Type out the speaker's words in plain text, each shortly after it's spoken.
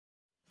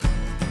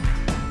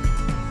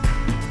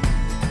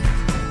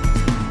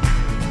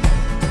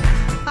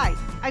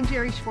I'm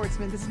Jerry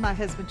Schwartzman. This is my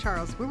husband,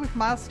 Charles. We're with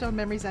Milestone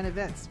Memories and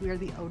Events. We are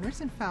the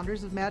owners and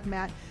founders of Mad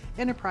Matt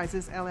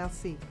Enterprises,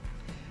 LLC.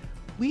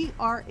 We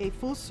are a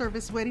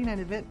full-service wedding and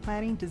event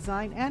planning,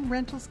 design, and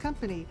rentals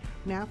company,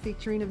 now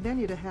featuring a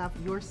venue to have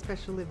your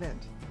special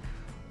event.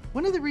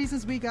 One of the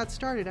reasons we got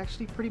started,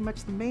 actually pretty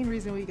much the main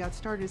reason we got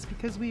started, is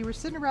because we were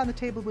sitting around the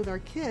table with our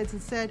kids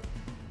and said,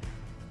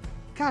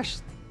 gosh,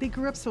 they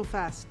grew up so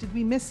fast. Did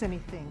we miss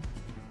anything?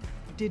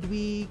 Did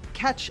we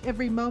catch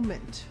every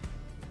moment?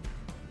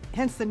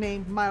 Hence the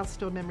name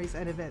Milestone Memories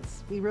and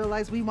Events. We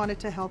realized we wanted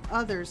to help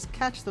others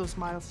catch those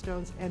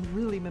milestones and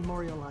really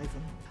memorialize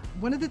them.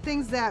 One of the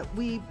things that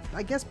we,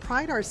 I guess,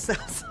 pride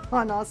ourselves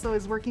on also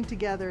is working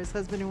together as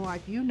husband and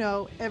wife. You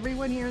know,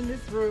 everyone here in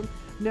this room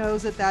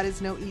knows that that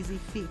is no easy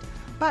feat.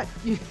 But,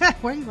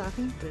 why are you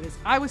laughing?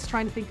 I was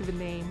trying to think of a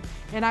name,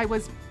 and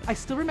I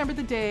still remember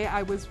the day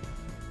I was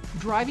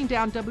driving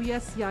down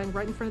W.S. Young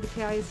right in front of the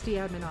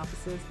KISD admin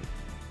offices,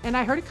 and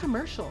I heard a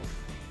commercial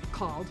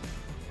called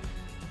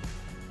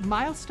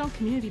Milestone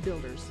Community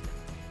Builders.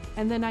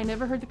 And then I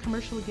never heard the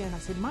commercial again. I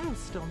said,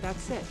 Milestone,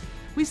 that's it.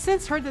 We've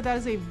since heard that that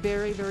is a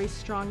very, very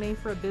strong name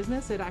for a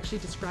business. It actually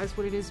describes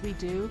what it is we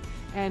do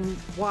and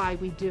why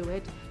we do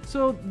it.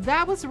 So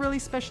that was a really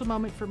special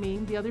moment for me.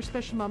 The other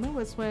special moment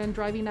was when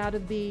driving out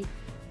of the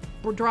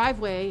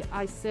driveway,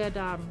 I said,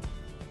 I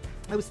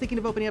was thinking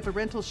of opening up a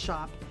rental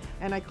shop,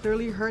 and I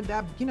clearly heard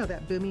that, you know,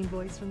 that booming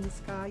voice from the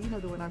sky, you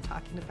know the one I'm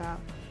talking about.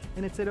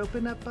 And it said,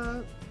 open up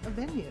a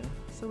venue.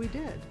 So we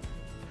did.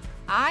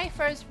 I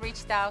first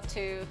reached out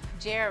to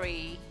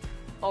Jerry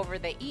over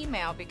the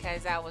email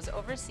because I was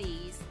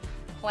overseas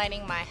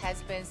planning my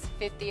husband's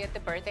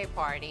 50th birthday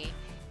party,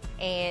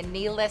 and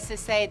needless to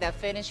say, the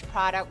finished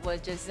product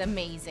was just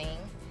amazing.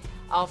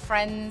 Our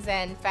friends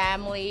and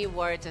family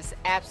were just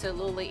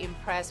absolutely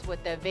impressed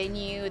with the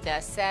venue, the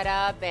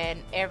setup,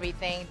 and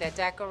everything, the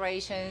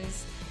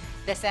decorations,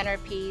 the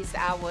centerpiece.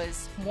 I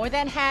was more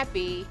than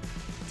happy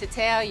to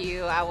tell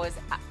you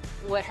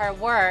with her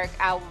work,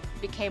 I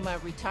became a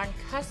return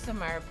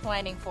customer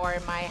planning for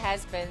my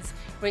husband's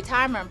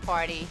retirement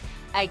party.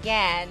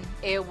 Again,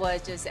 it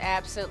was just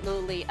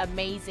absolutely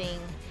amazing.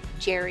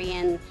 Jerry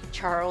and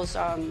Charles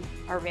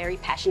are very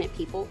passionate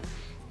people.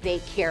 They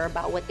care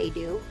about what they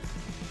do.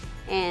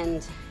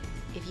 And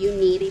if you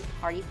need a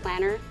party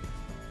planner,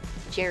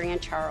 Jerry and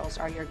Charles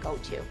are your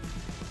go-to.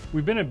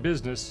 We've been in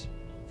business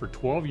for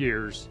 12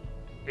 years,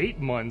 8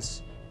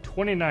 months,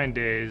 29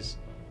 days,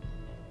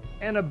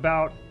 and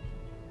about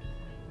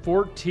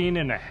 14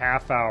 and a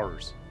half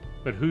hours,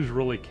 but who's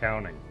really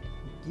counting?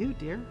 You,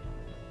 dear,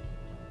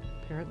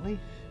 apparently.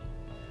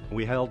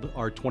 We held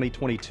our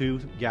 2022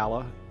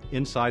 gala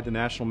inside the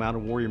National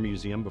Mountain Warrior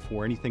Museum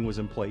before anything was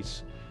in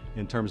place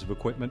in terms of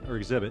equipment or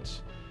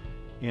exhibits.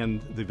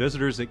 And the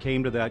visitors that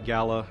came to that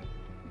gala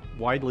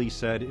widely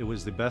said it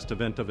was the best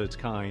event of its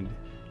kind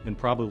in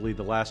probably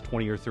the last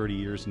 20 or 30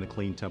 years in the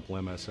Clean Temple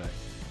MSA.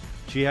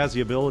 She has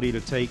the ability to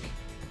take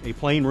a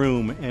plain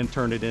room and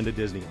turn it into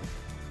Disneyland.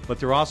 But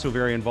they're also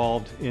very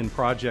involved in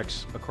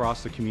projects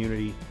across the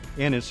community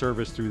and in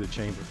service through the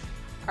chamber.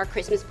 Our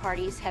Christmas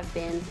parties have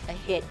been a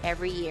hit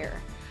every year.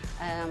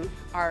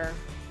 Our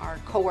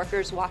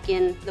coworkers walk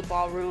in the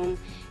ballroom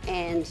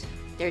and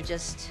they're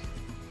just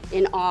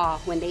in awe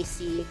when they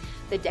see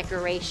the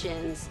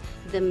decorations,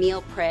 the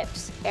meal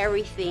preps,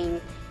 everything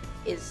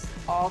is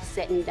all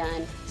said and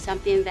done.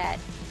 Something that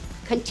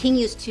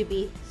continues to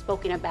be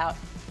spoken about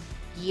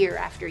year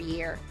after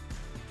year.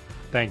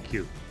 Thank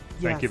you.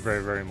 Thank you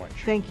very, very much.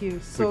 Thank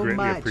you so much. We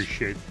greatly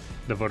appreciate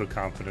the vote of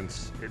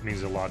confidence. It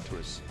means a lot to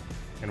us,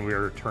 and we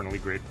are eternally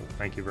grateful.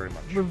 Thank you very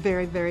much. We're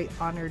very, very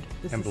honored.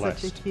 This is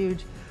blessed. such a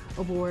huge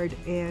award,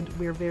 and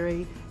we're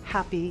very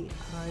happy.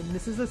 And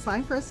this is a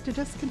sign for us to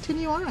just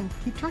continue on,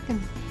 keep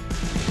trucking.